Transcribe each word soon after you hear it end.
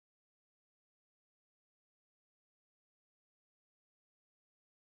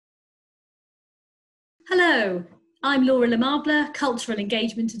Hello, I'm Laura Lemarbler, Cultural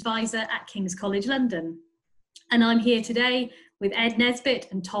Engagement Advisor at King's College London. And I'm here today with Ed Nesbit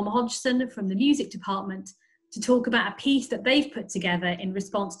and Tom Hodgson from the Music Department to talk about a piece that they've put together in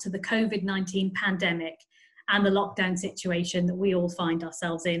response to the COVID-19 pandemic and the lockdown situation that we all find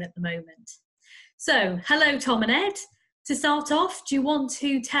ourselves in at the moment. So, hello Tom and Ed. To start off, do you want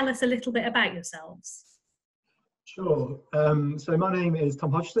to tell us a little bit about yourselves? Sure. So my name is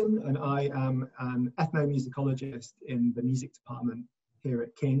Tom Hodgson and I am an ethnomusicologist in the music department here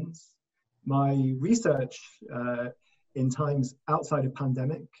at King's. My research in times outside of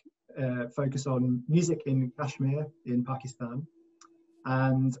pandemic focus on music in Kashmir in Pakistan.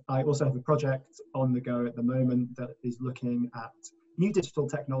 And I also have a project on the go at the moment that is looking at new digital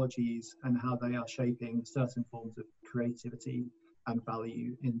technologies and how they are shaping certain forms of creativity and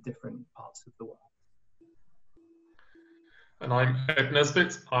value in different parts of the world. And I'm Ed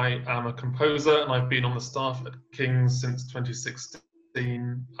Nesbit. I am a composer and I've been on the staff at King's since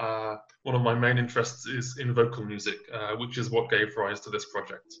 2016. One of my main interests is in vocal music, which is what gave rise to this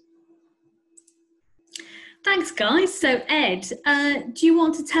project. Thanks, guys. So, Ed, do you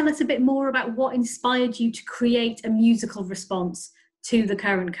want to tell us a bit more about what inspired you to create a musical response to the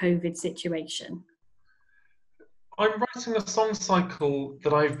current COVID situation? I'm writing a song cycle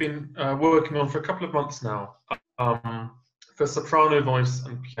that I've been working on for a couple of months now. For soprano voice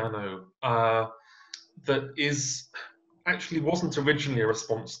and piano, that wasn't originally a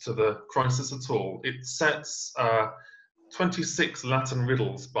response to the crisis at all. It sets 26 Latin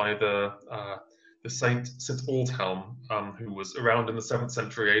riddles by the Saint Aldhelm, who was around in the 7th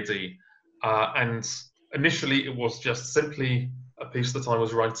century AD. And initially it was just simply a piece that I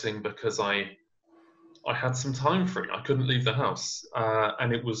was writing because I had some time free. I couldn't leave the house.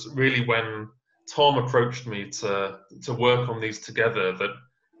 And it was really when Tom approached me to work on these together that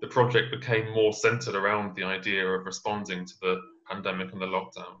the project became more centered around the idea of responding to the pandemic and the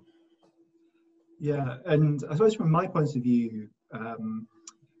lockdown. Yeah, and I suppose from my point of view,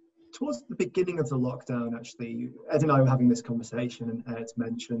 towards the beginning of the lockdown, actually, Ed and I were having this conversation and Ed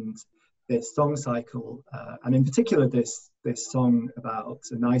mentioned this song cycle, and in particular this song about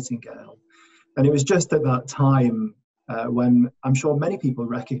a nightingale. And it was just at that time when I'm sure many people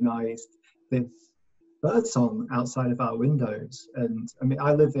recognised this bird song outside of our windows. And I mean,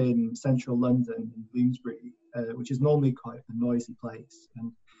 I live in central London, in Bloomsbury, which is normally quite a noisy place.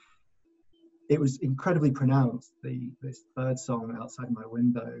 And it was incredibly pronounced, this bird song outside my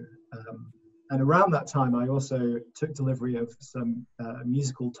window. And around that time, I also took delivery of some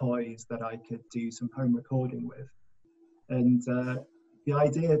musical toys that I could do some home recording with. And the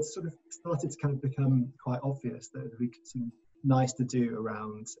idea sort of started to kind of become quite obvious that we could something nice to do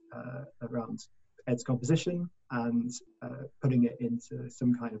around Ed's composition and putting it into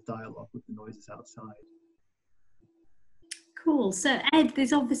some kind of dialogue with the noises outside. Cool. So, Ed,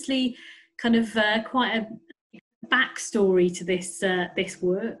 there's obviously kind of quite a backstory to this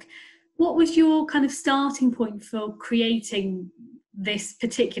work. What was your kind of starting point for creating this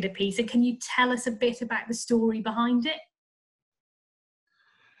particular piece, and can you tell us a bit about the story behind it?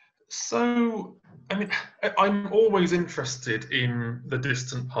 So, I mean, I'm always interested in the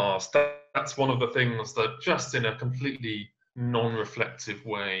distant past. That's one of the things that, just in a completely non-reflective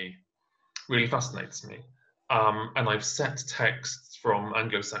way, really fascinates me. And I've set texts from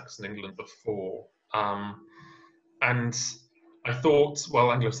Anglo-Saxon England before. And I thought,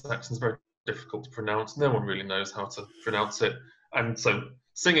 well, Anglo-Saxon is very difficult to pronounce. No one really knows how to pronounce it. And so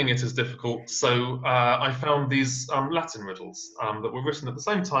singing it is difficult. So I found these Latin riddles that were written at the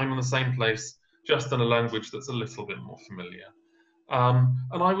same time in the same place, just in a language that's a little bit more familiar.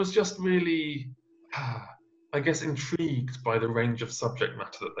 And I was just really, I guess, intrigued by the range of subject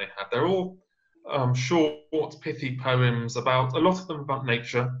matter that they had. They're all short, pithy poems about, a lot of them about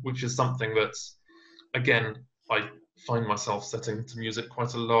nature, which is something that, again, I find myself setting to music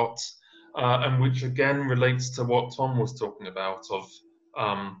quite a lot, and which again relates to what Tom was talking about of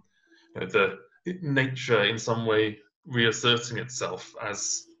the nature in some way reasserting itself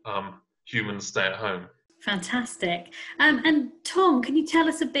as humans stay at home. Fantastic. And Tom, can you tell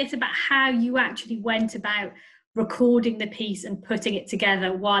us a bit about how you actually went about recording the piece and putting it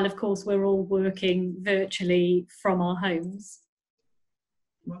together while, of course, we're all working virtually from our homes?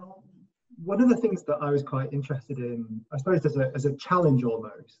 Well, one of the things that I was quite interested in, I suppose as a challenge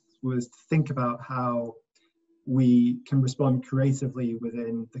almost, was to think about how we can respond creatively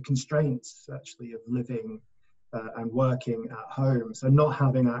within the constraints actually of living and working at home. So not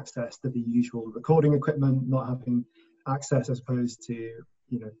having access to the usual recording equipment, not having access, I suppose, to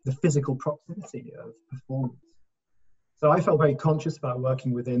the physical proximity of performance. So I felt very conscious about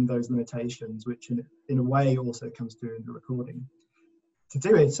working within those limitations, which in a way also comes through in the recording. To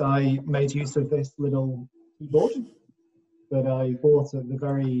do it, I made use of this little keyboard that I bought at the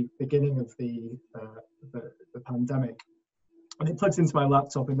very beginning of the pandemic. And it plugs into my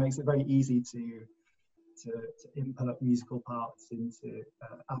laptop and makes it very easy to input musical parts into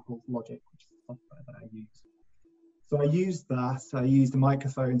Apple Logic, which is the software that I use. So I used that. I used a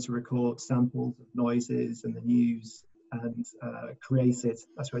microphone to record samples of noises and the news, and created,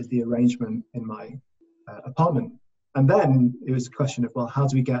 I suppose, the arrangement in my apartment. And then it was a question of, well, how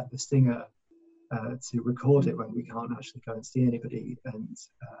do we get the singer to record it when we can't actually go and see anybody? And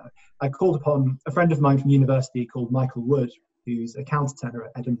I called upon a friend of mine from university called Michael Wood, who's a countertenor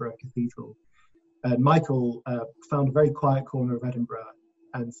at Edinburgh Cathedral. And Michael found a very quiet corner of Edinburgh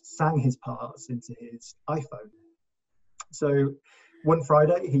and sang his parts into his iPhone. So one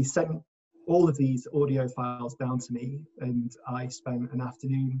Friday, he sent all of these audio files down to me, and I spent an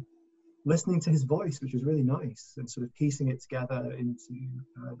afternoon listening to his voice, which was really nice, and sort of piecing it together into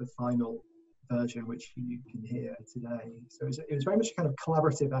the final version, which you can hear today. So it was very much a kind of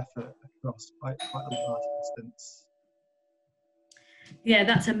collaborative effort across quite a large distance. Yeah,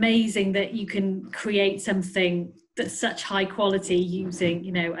 that's amazing that you can create something that's such high quality using,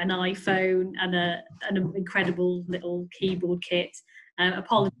 you know, an iPhone and an incredible little keyboard kit.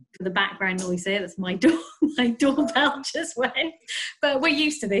 Apologies for the background noise there. That's my doorbell just went. But we're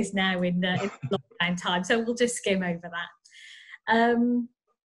used to this now in lockdown time, so we'll just skim over that.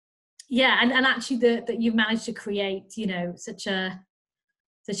 Yeah, and actually that you've managed to create, you know, such an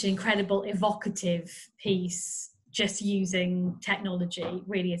incredible evocative piece just using technology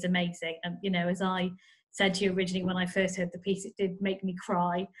really is amazing. And you know, as I said to you originally when I first heard the piece, it did make me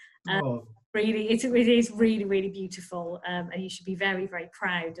cry. Really, it is really, really beautiful, and you should be very, very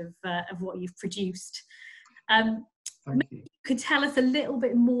proud of what you've produced. Maybe you could tell us a little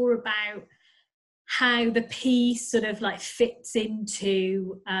bit more about how the piece sort of like fits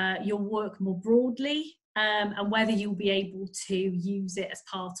into your work more broadly, and whether you'll be able to use it as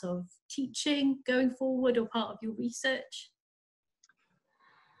part of teaching going forward or part of your research.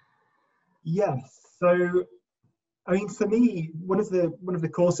 Yes. So, I mean, for me, one of the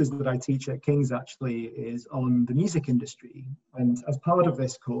courses that I teach at King's actually is on the music industry, and as part of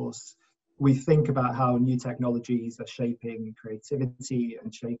this course, we think about how new technologies are shaping creativity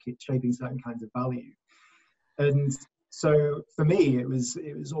and shaping certain kinds of value. And so for me, it was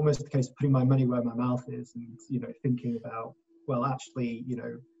almost a case of putting my money where my mouth is, and you know, thinking about, well, actually, you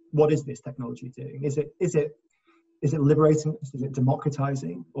know, what is this technology doing? Is it liberating us? Is it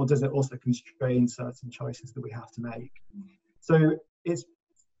democratizing? Or does it also constrain certain choices that we have to make? So it's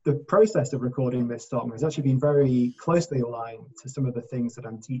the process of recording this song has actually been very closely aligned to some of the things that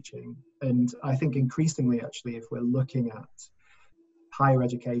I'm teaching. And I think increasingly, actually, if we're looking at higher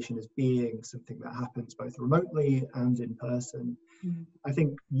education as being something that happens both remotely and in person, I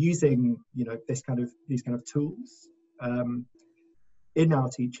think using, you know, these kind of tools in our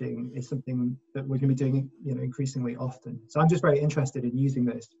teaching is something that we're going to be doing, you know, increasingly often. So I'm just very interested in using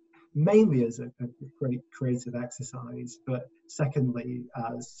this mainly as a great creative exercise, but secondly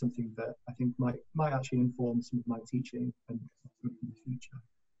as something that I think might actually inform some of my teaching and in the future.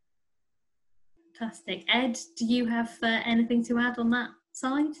 Fantastic. Ed, do you have anything to add on that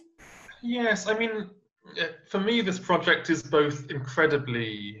side? Yes, I mean, for me, this project is both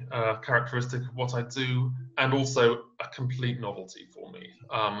incredibly characteristic of what I do and also a complete novelty for me.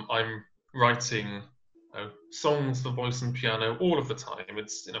 I'm writing songs for voice and piano all of the time.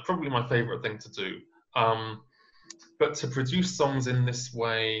 It's, you know, probably my favorite thing to do. But to produce songs in this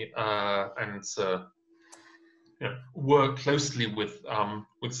way and to, you know, work closely with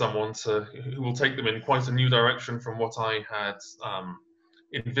someone who will take them in quite a new direction from what I had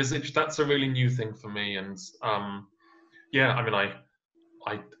envisaged, that's a really new thing for me. And yeah, I mean,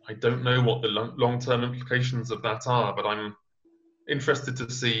 I don't know what the long-term implications of that are, but I'm interested to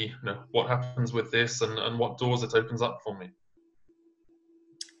see, you know, what happens with this and what doors it opens up for me.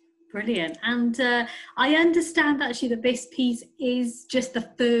 Brilliant. And I understand actually that this piece is just the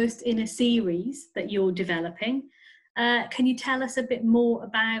first in a series that you're developing. Can you tell us a bit more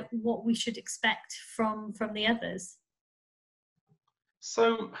about what we should expect from the others?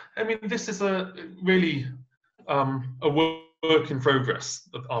 So, I mean, this is a really a work in progress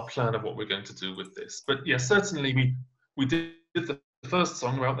of our plan of what we're going to do with this. But yeah, certainly we did the first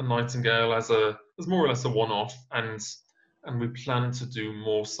song about the Nightingale as more or less a one-off, and we plan to do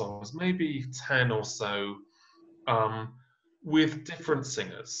more songs, maybe 10 or so, with different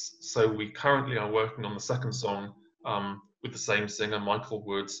singers. So we currently are working on the second song with the same singer, Michael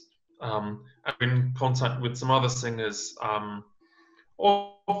Woods, I'm in contact with some other singers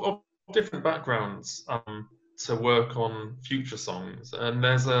of different backgrounds to work on future songs. And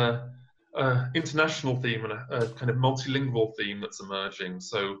there's a international theme and a kind of multilingual theme that's emerging.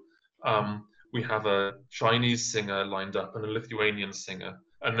 So we have a Chinese singer lined up and a Lithuanian singer,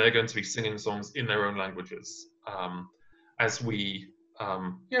 and they're going to be singing songs in their own languages as we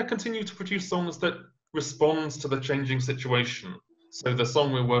continue to produce songs that respond to the changing situation. So the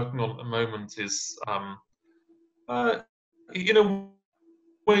song we're working on at the moment is, in a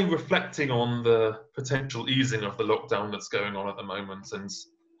way, reflecting on the potential easing of the lockdown that's going on at the moment. And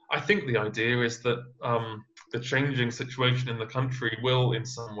I think the idea is that the changing situation in the country will in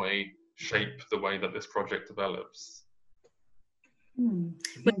some way shape the way that this project develops.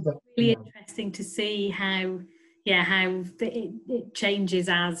 But it's really interesting to see how it changes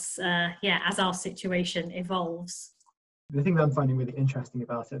as our situation evolves. The thing that I'm finding really interesting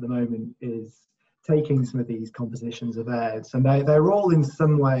about it at the moment is taking some of these compositions of Ed's, and they're all in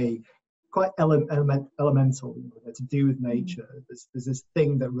some way quite elemental, they're to do with nature. There's this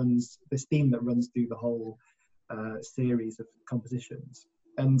theme that runs through the whole series of compositions,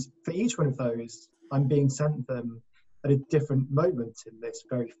 and for each one of those, I'm being sent them at a different moment in this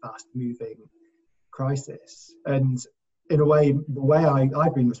very fast-moving crisis. And in a way, the way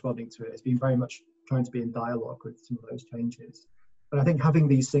I've been responding to it has been very much trying to be in dialogue with some of those changes. And I think having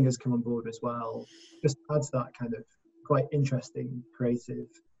these singers come on board as well just adds that kind of quite interesting, creative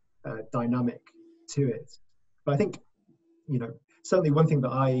dynamic to it. But I think, certainly one thing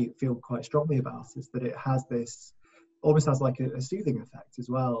that I feel quite strongly about is that it has this, almost has like a soothing effect as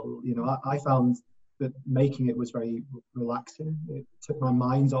well. I found that making it was very relaxing. It took my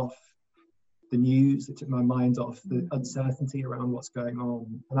mind off the news, it took my mind off the uncertainty around what's going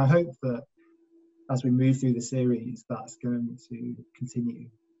on. And I hope that as we move through the series, that's going to continue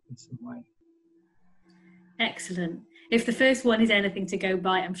in some way. Excellent. If the first one is anything to go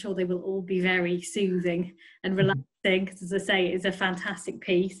by, I'm sure they will all be very soothing and relaxing, because as I say, it's a fantastic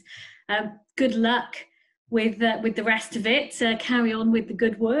piece. Good luck with the rest of it. Carry on with the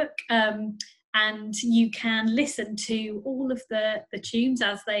good work. And you can listen to all of the tunes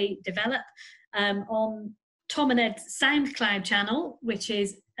as they develop on Tom and Ed's SoundCloud channel, which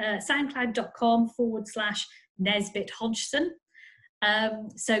is soundcloud.com/Nesbit Hodgson.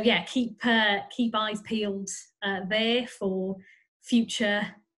 So yeah, keep eyes peeled there for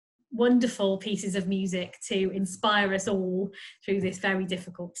future wonderful pieces of music to inspire us all through this very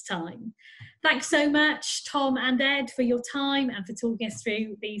difficult time. Thanks so much, Tom and Ed, for your time and for talking us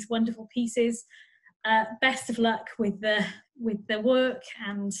through these wonderful pieces. Best of luck with the work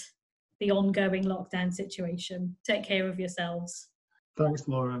and the ongoing lockdown situation. Take care of yourselves. Thanks,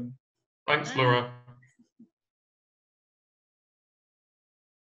 Laura. Thanks, Laura.